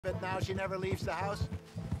But now she never leaves the house?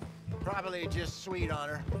 Probably just sweet on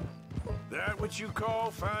her. That what you call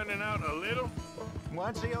finding out a little?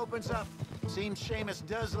 Once he opens up, seems Seamus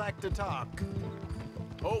does like to talk.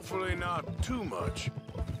 Hopefully not too much.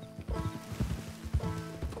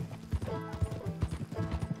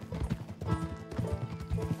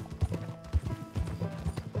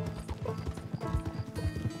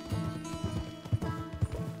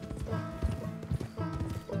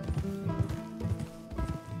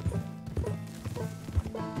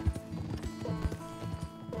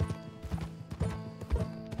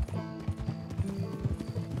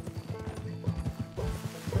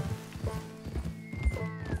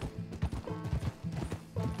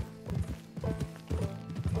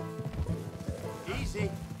 Easy.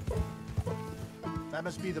 That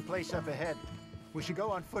must be the place up ahead. We should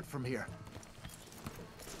go on foot from here.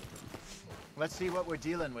 Let's see what we're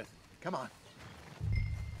dealing with. Come on.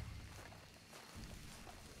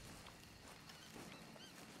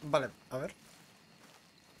 Vale, a ver.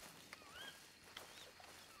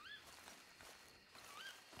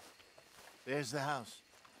 There's the house.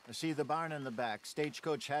 I see the barn in the back.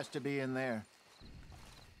 Stagecoach has to be in there.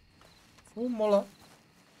 Mola.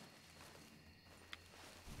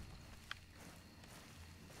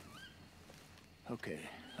 Okay,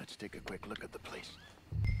 let's take a quick look at the place.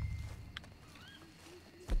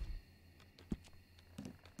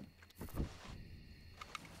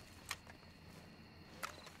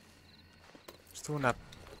 Esto es una...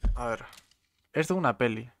 A ver. Esto es una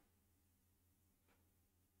peli.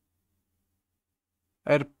 A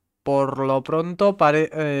ver, por lo pronto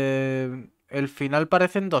el final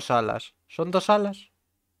parecen dos alas. ¿Son dos alas?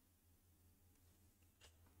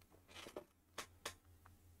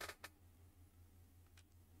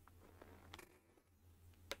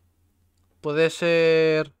 Puede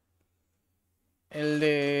ser el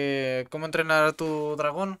de cómo entrenar a tu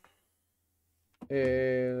dragón.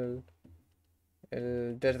 El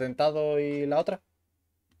desdentado y la otra.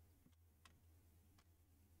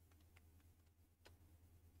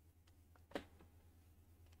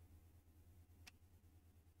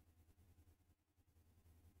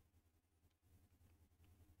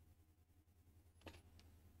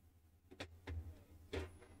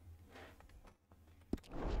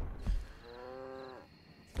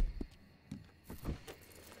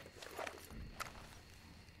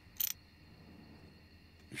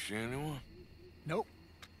 You see anyone? Nope.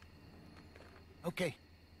 Okay.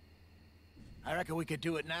 I reckon we could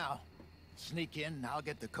do it now. Sneak in, I'll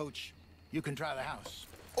get the coach. You can try the house.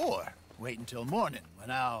 Or wait until morning when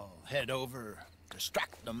I'll head over,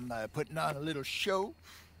 distract them by putting on a little show,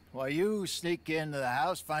 while you sneak into the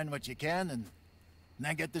house, find what you can, and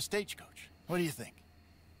then get the stagecoach. What do you think?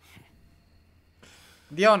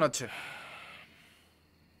 ¿Día o noche?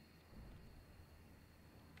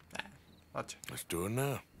 Noche. Let's do it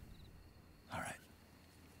now. All right.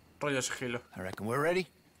 Rollo sigilo. I reckon we're ready.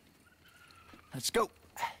 Let's go.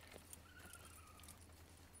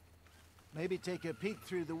 Maybe take a peek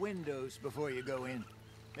through the windows before you go in.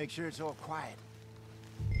 Make sure it's all quiet.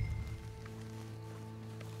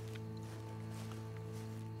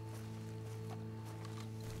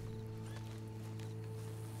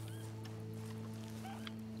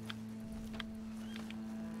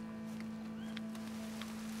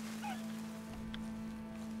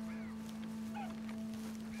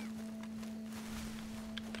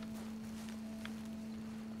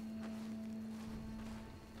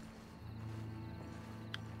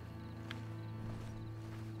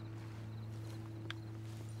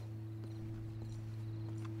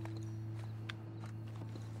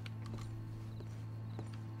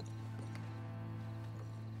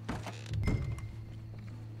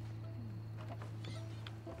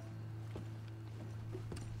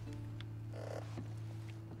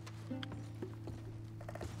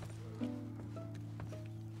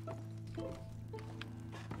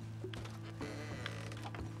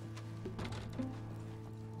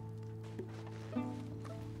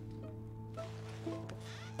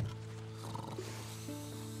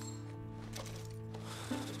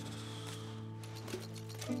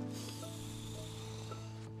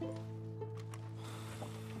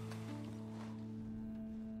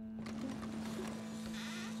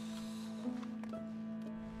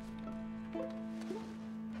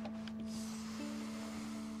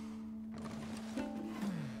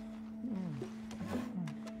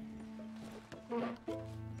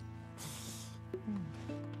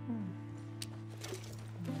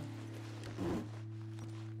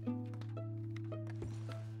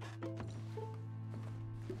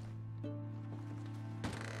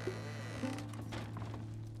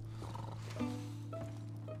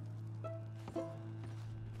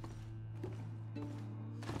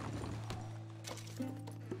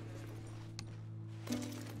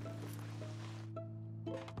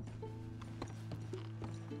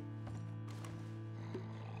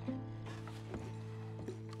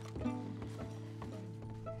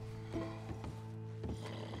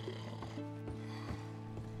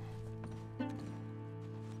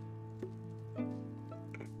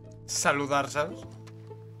 saludar, ¿sabes?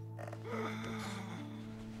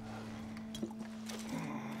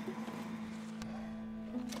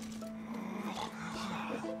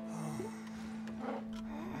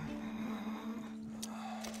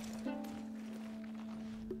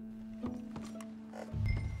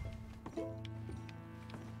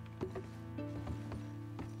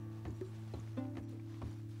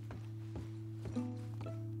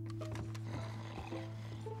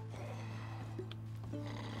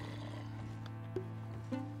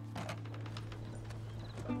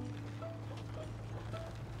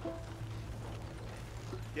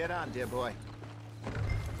 Get on, dear boy.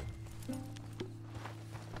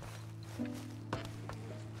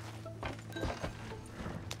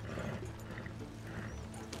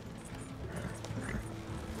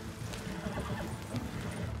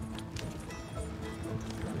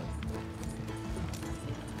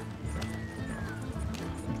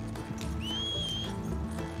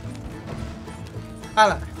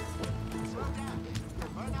 ¡Hala! Slow down.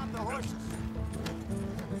 Burn out the horses.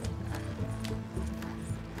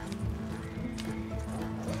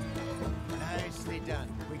 Nicely done.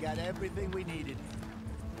 We got everything we needed.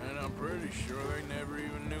 And I'm pretty sure they never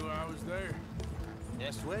even knew I was there.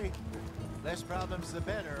 Just wait. Less problems the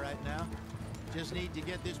better right now. Just need to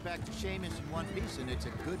get this back to Seamus in one piece and it's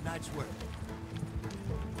a good night's work.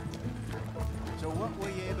 So what were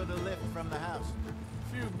you able to lift from the house?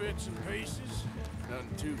 A few bits and pieces.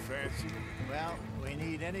 Nothing too fancy. Well, we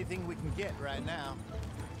need anything we can get right now.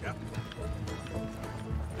 Yep.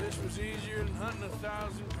 This was easier than hunting a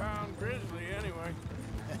 1,000-pound grizzly anyway.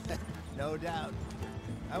 No doubt.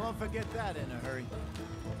 I won't forget that in a hurry.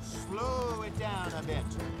 Slow it down a bit.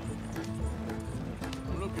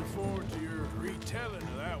 I'm looking forward to your retelling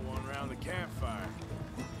of that one around the campfire.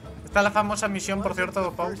 Esta es la famosa misión, por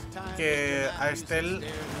cierto, Pau, que a Estelle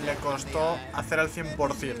le costó hacer al 100%.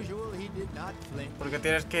 Porque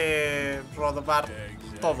tienes que rodar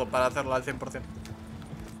todo para hacerlo al 100%.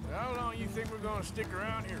 How long you think we're gonna stick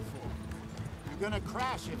around here for? You're gonna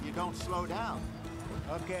crash if you don't slow down.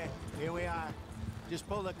 Okay, here we are. Just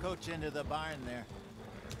pull the coach into the barn there.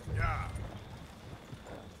 Yeah.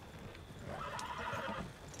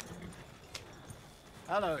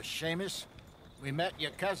 Hello, Seamus. We met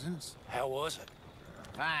your cousins. How was it?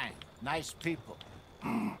 Fine. Nice people.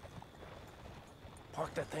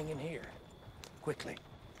 Park that thing in here. Quickly.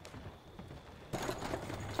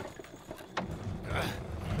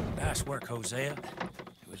 Nice work, Hosea.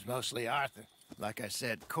 It was mostly Arthur. Like I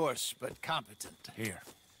said, coarse but competent. Here.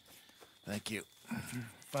 Thank you. If you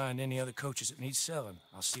find any other coaches that need selling,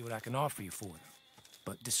 I'll see what I can offer you for them.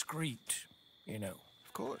 But discreet, you know.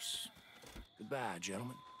 Of course. Goodbye,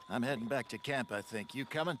 gentlemen. I'm heading back to camp, I think. You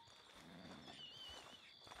coming?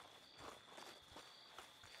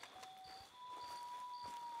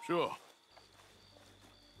 Sure.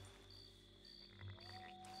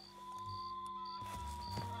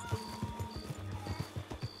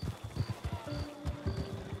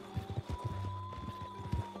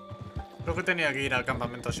 Creo que tenía que ir al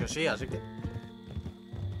campamento sí o sí, así que...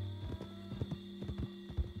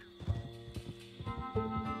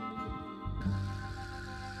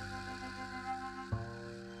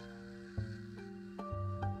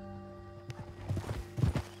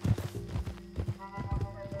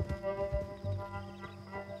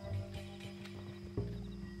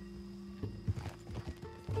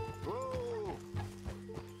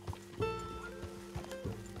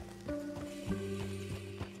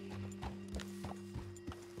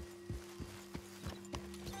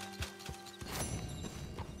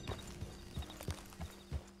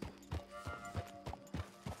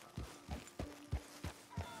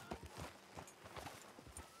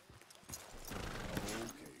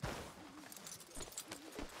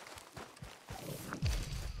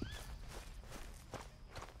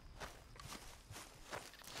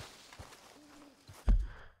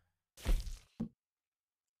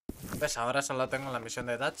 ¿Ves? Ahora solo tengo la misión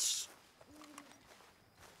de Dutch.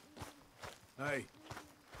 Hey.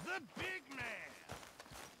 The big man.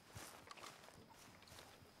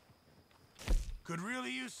 Could really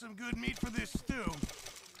use some good meat for this stew.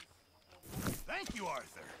 Thank you,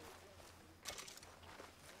 Arthur.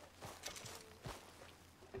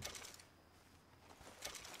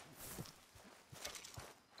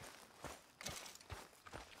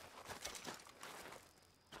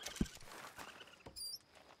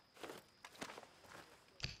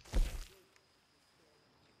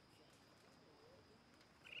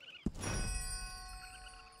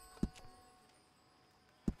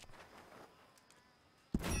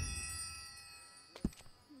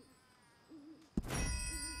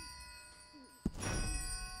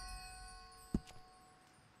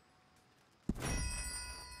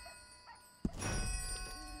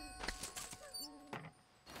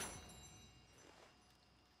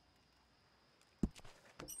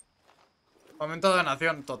 Momento de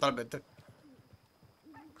nación, totalmente.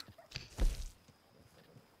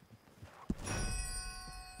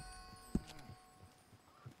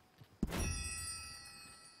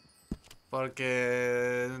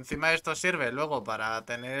 Porque encima esto sirve luego para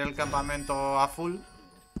tener el campamento a full.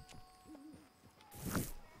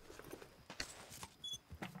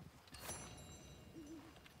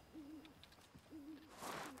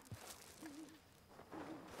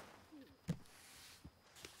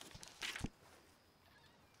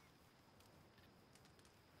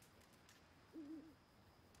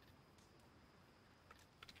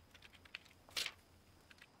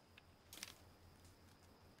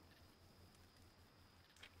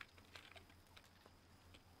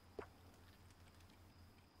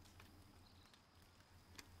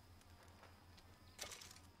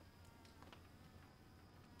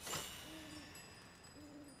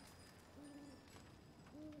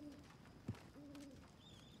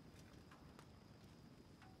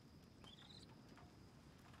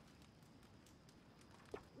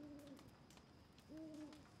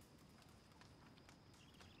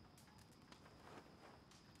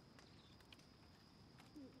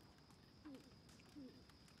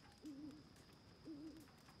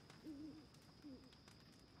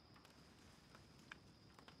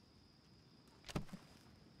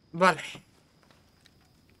 Vale.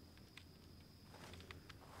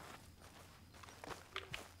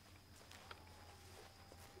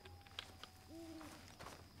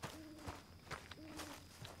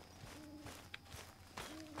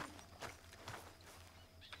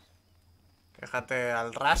 Déjate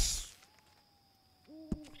al ras.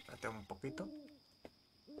 Déjate un poquito.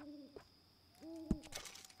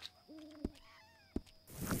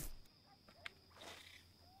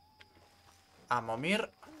 A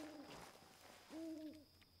momir.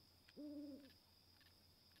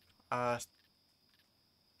 Hasta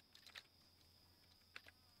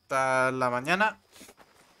la mañana.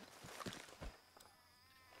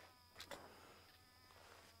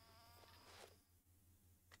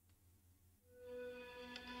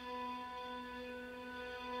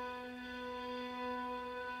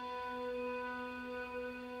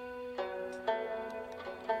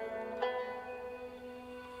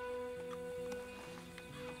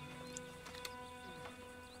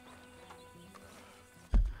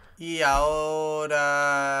 Y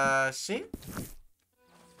ahora sí.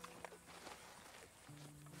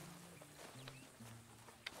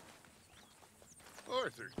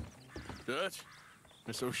 Arthur. Dutch?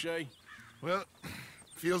 Miss O'Shea? Well,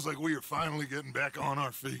 feels like we are finally getting back on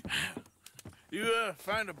our feet. You,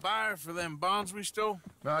 find a buyer for them bonds we stole?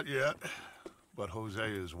 Not yet, but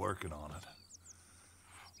Hosea is working on it.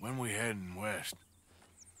 When we heading west?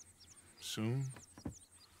 Soon?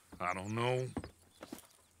 I don't know.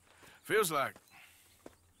 Feels like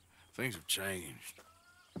things have changed.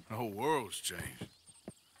 The whole world's changed.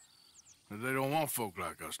 But they don't want folk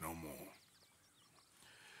like us no more.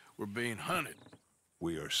 We're being hunted.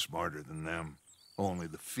 We are smarter than them. Only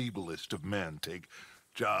the feeblest of men take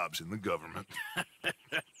jobs in the government.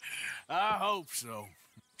 I hope so.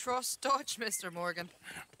 Trust Dutch, Mr. Morgan.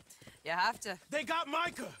 You have to. They got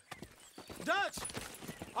Micah! Dutch!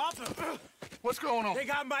 Arthur! What's going on? They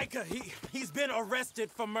got Micah. He's been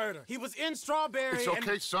arrested for murder. He was in Strawberry. It's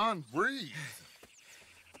okay, son. Breathe.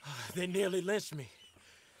 They nearly lynched me.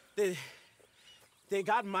 They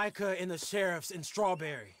got Micah and the sheriffs in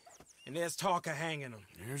Strawberry. And there's talk of hanging him.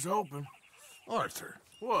 Here's hoping. Arthur.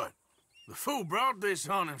 What? The fool brought this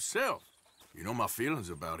on himself. You know my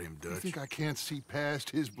feelings about him, You Dutch. think I can't see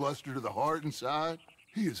past his bluster to the heart inside?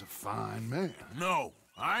 He is a fine man. No,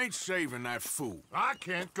 I ain't saving that fool. I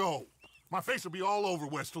can't go. My face will be all over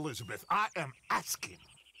West Elizabeth. I am asking.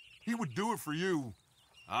 He would do it for you.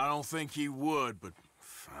 I don't think he would, but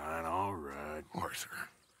fine, all right. Arthur.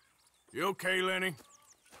 You okay, Lenny?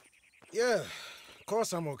 Yeah, of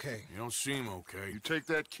course I'm okay. You don't seem okay. You take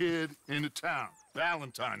that kid into town.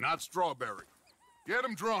 Valentine, not Strawberry. Get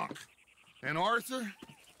him drunk. And Arthur,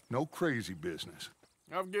 no crazy business.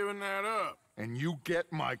 I've given that up. And you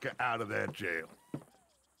get Micah out of that jail.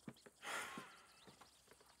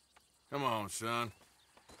 Come on, son.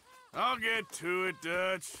 I'll get to it,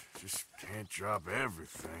 Dutch. Just can't drop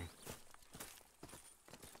everything.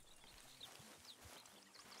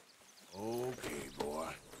 Okay, boy.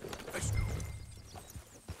 Let's go.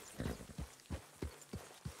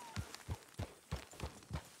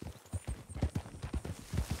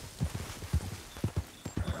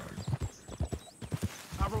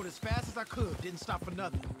 I rode as fast as I could, didn't stop for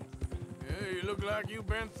nothing. Yeah, you look like you've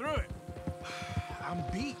been through it. I'm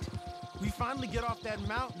beat. We finally get off that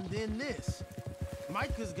mountain, then this.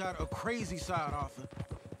 Micah's got a crazy side, Arthur.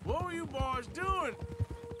 What were you boys doing?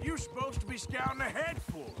 You were supposed to be scouting ahead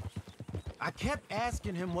for us. I kept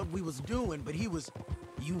asking him what we was doing, but he was,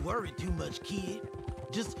 "You worry too much, kid.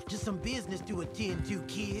 Just some business to attend to,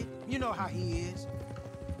 kid. You know how he is."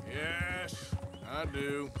 Yes, I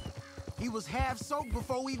do. He was half soaked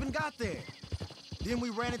before we even got there. Then we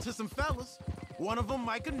ran into some fellas. One of them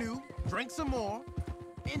Micah knew, drank some more.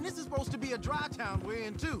 And this is supposed to be a dry town we're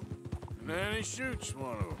in, too. And then he shoots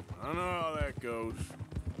one of them. I know how that goes.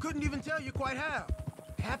 Couldn't even tell you quite how.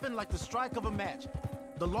 Happened like the strike of a match.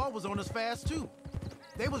 The law was on us fast, too.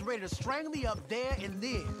 They was ready to strangle me up there and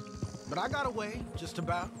then. But I got away, just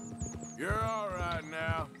about. You're all right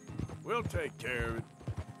now. We'll take care of it.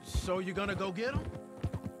 So you gonna go get him?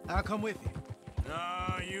 I'll come with you.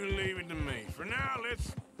 No, you leave it to me. For now,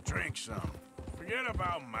 let's drink some. Forget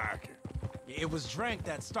about Micah. It was drink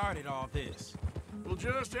that started all this. We'll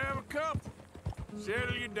just have a couple.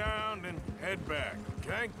 Settle you down, then head back,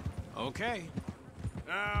 okay? Okay.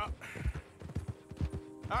 Now,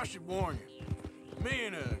 I should warn you. Me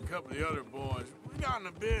and a couple of the other boys, we got in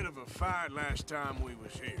a bit of a fight last time we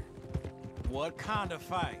was here. What kind of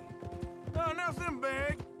fight? Oh, nothing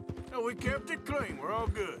big. No, we kept it clean. We're all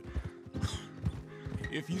good.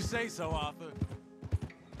 If you say so, Arthur.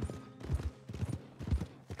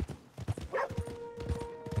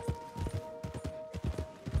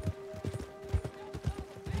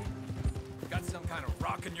 Got some kind of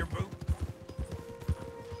rock in your boot?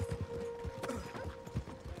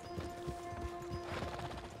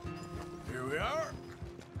 Here we are.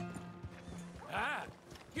 Ah!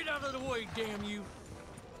 Get out of the way, damn you!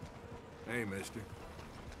 Hey, mister.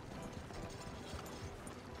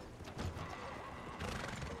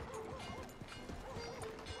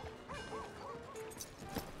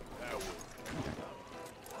 That way.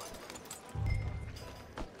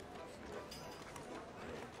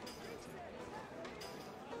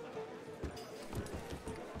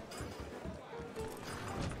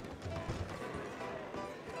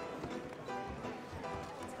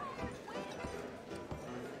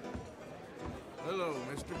 Hello,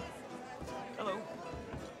 mister. Hello.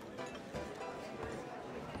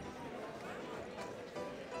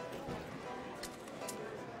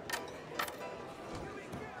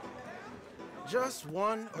 Just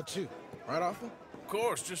one or two, right, Arthur? Of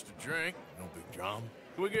course, just a drink. No big drama.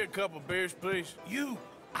 Can we get a couple beers, please?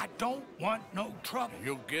 I don't want no trouble.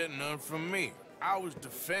 You'll get none from me. I was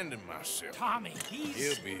defending myself. Tommy, he's...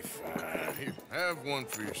 He'll be fine. Here, have one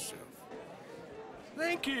for yourself.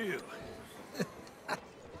 Thank you.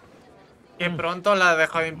 Que pronto la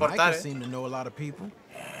dejó de importar, Micah ¿eh? seemed to know a lot of people.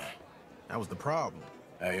 That was the problem.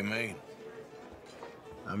 How you mean?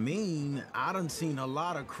 I mean, I done seen a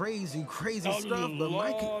lot of crazy stuff, but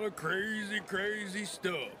Micah... of crazy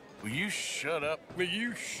stuff. Will you shut up? Will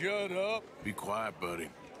you shut up? Be quiet, buddy.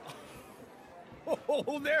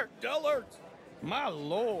 Oh, there, dullards. My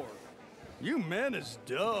lord, you men is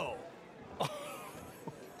dull.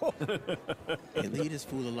 Hey, leave this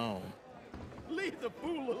fool alone. Leave the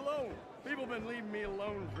fool alone. People been leaving me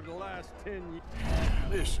alone for the last 10 years.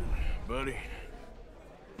 Listen, buddy.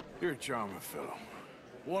 You're a charming fellow.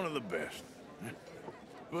 One of the best.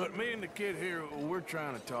 But me and the kid here, we're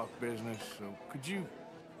trying to talk business, so could you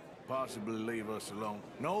possibly leave us alone?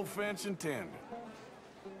 No offense intended.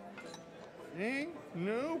 Ain't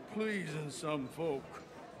no pleasing some folk.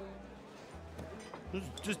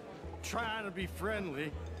 Just trying to be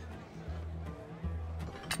friendly.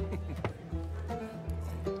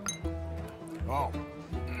 Oh.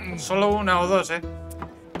 Solo una o dos, ¿eh?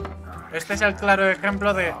 Este es el claro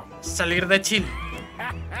ejemplo de salir de chill.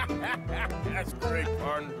 That's great,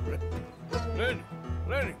 partner.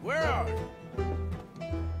 Lenny, where are you?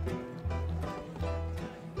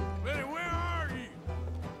 Lenny, where are you?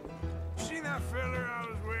 See that fella I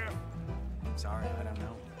was with? Sorry, I don't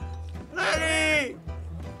know. ¡Lenny!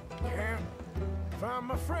 Can't find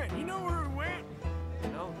my friend. You know where he went?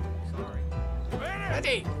 No, sorry.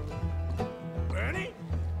 Lenny! Lenny?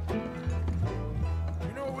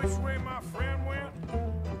 You know which way my friend went?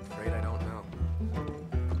 Afraid I don't know.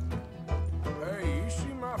 Hey, you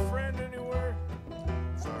see my friend anywhere?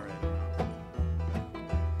 Sorry.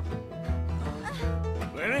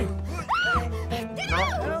 Lenny? No,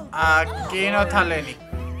 aquí no está Lenny.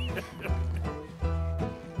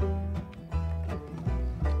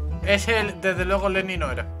 Es él, desde luego Lenny no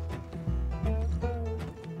era.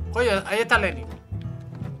 Oye, ahí está Lenny.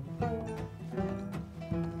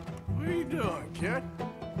 What are you doing, kid?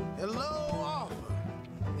 Hello, Arthur.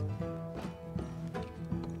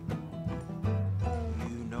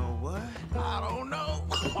 You know what? I don't know.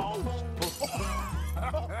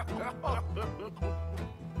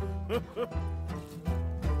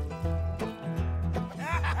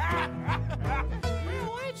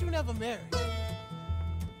 married?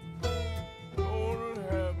 Lord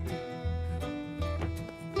have me.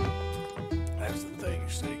 That's the thing, you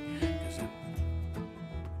see. Is it...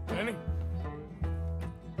 Lenny?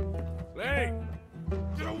 Lenny!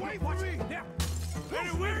 Get away from me! Now, Lenny,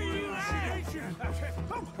 where are you at?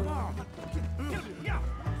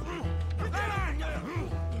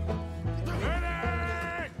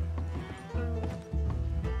 Lenny!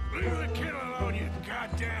 Leave the kid alone, you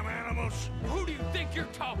goddamn animals. Who do you think you're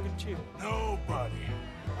talking to? Nobody.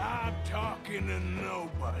 I'm talking to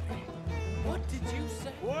nobody. What did you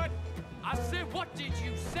say? What? I said, what did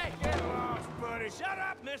you say? Get lost, buddy. Shut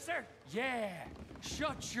up, mister. Yeah,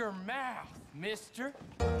 shut your mouth, mister.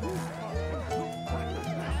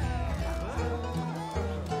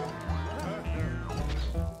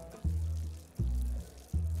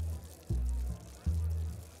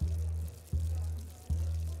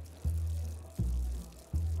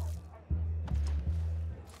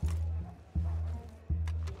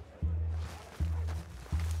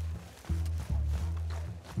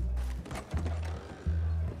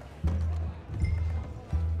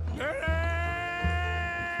 Lenny!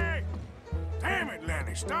 Damn it,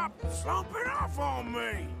 Lenny, stop slumping off on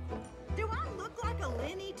me. Do I look like a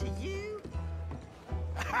Lenny to you?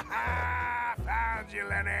 Found you,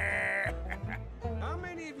 Lenny. How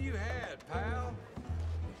many of you had, pal?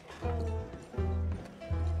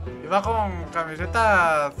 Iba con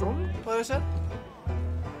camiseta azul, ¿puede ser?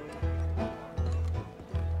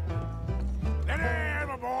 Lenny,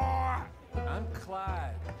 my boy. I'm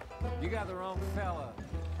Clyde. You got the wrong fella.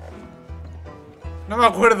 No me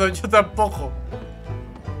acuerdo, yo tampoco.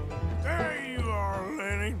 There you are,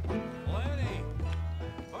 Lenny. Lenny,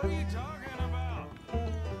 what are you talking about?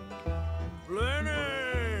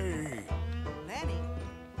 Lenny. Lenny,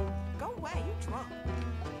 go away, you're drunk.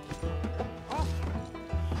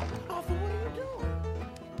 Arthur, what are you doing?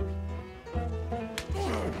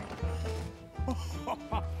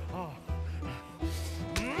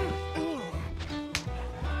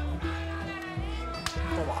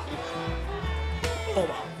 Toma.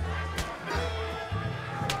 Toma.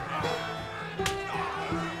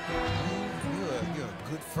 You're a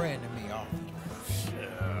good friend to me, Arthur.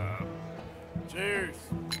 Cheers.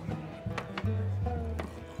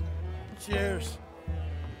 Cheers.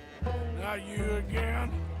 Not you again?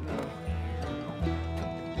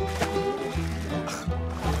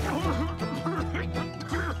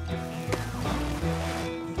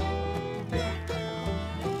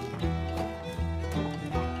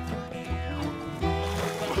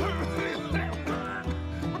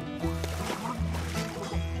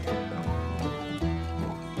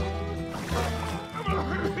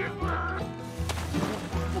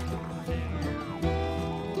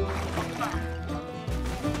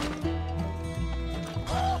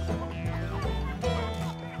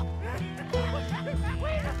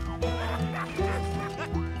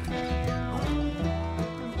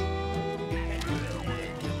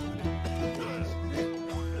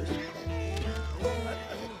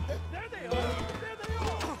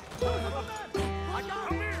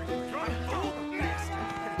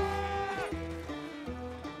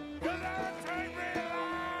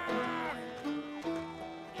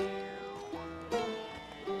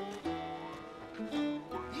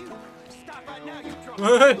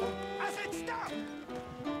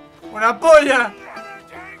 ¡Una polla!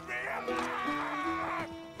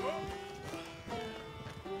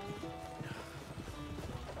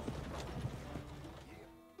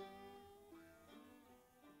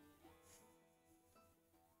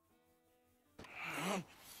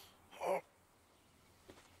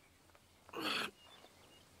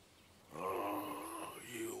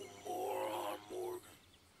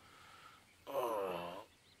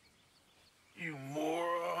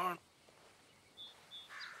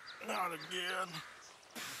 Not again.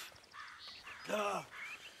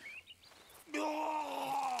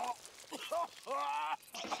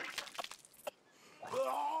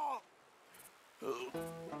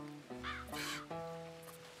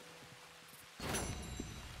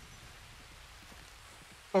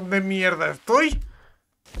 ¿Dónde mierda estoy?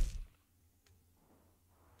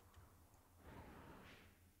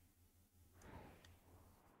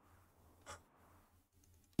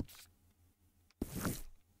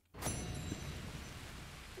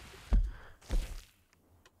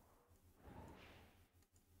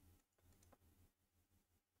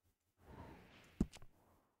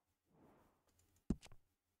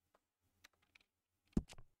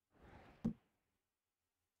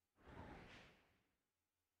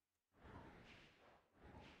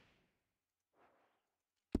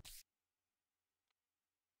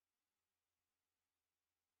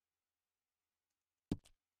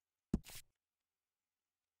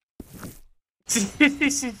 Sí,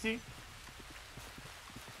 sí, sí.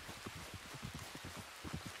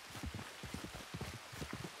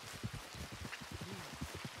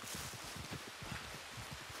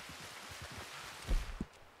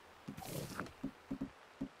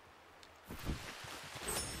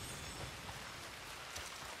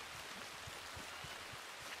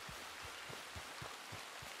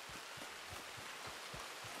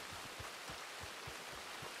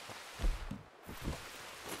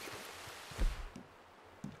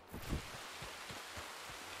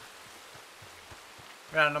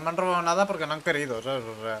 Mira, no me han robado nada porque no han querido, ¿sabes?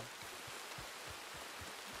 O sea...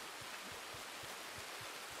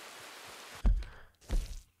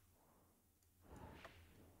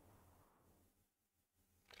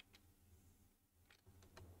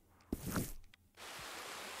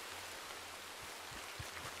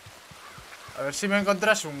 A ver si me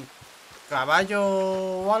encontrás un caballo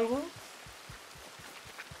o algo.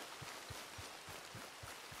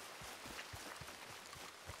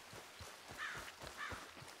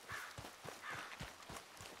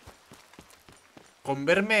 Con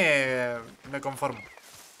verme me conformo.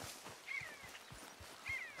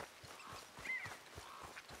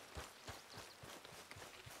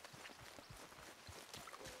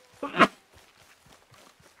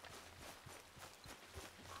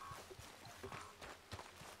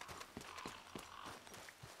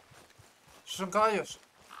 ¿Esos son caballos?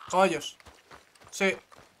 Caballos. Sí.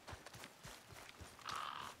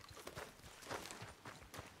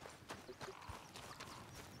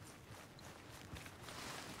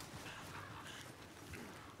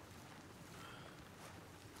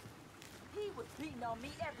 He was beating on me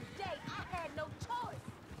every day. I had no choice.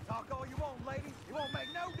 Talk all you want, lady. It won't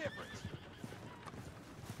make no difference.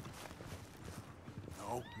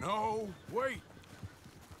 No, no, wait.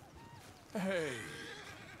 Hey.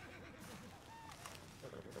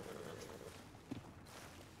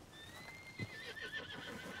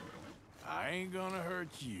 I ain't gonna hurt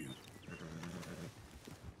you.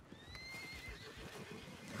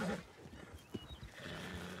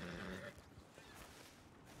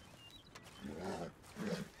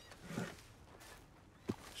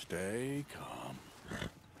 Stay calm.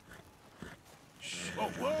 Shh. Oh,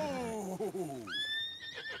 whoa!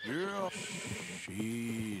 Girl, shh,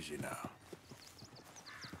 easy now.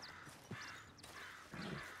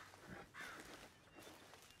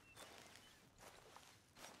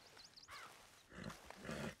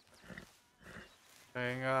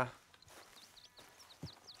 Venga.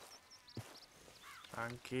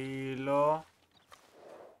 Tranquilo.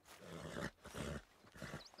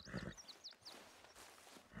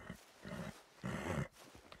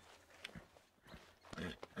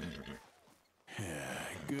 Yeah,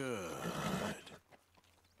 good.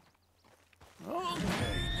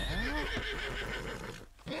 Okay, now.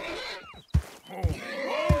 Oh,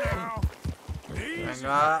 whoa now. Easy.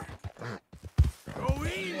 Venga. Go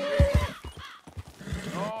easy.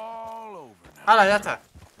 All over now. ¡Hala, ya está!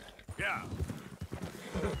 Yeah.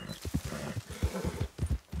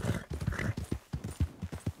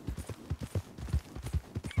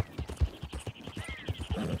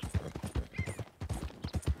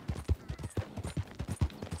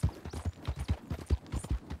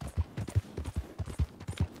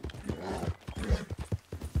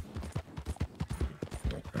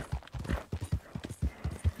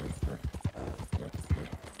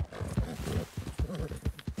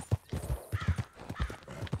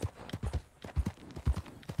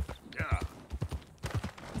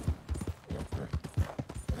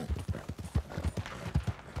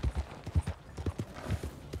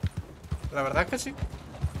 La verdad es que sí.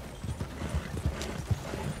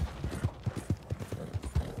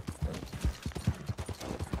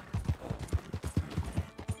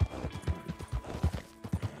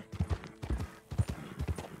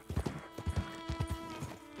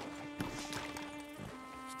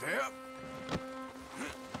 Step.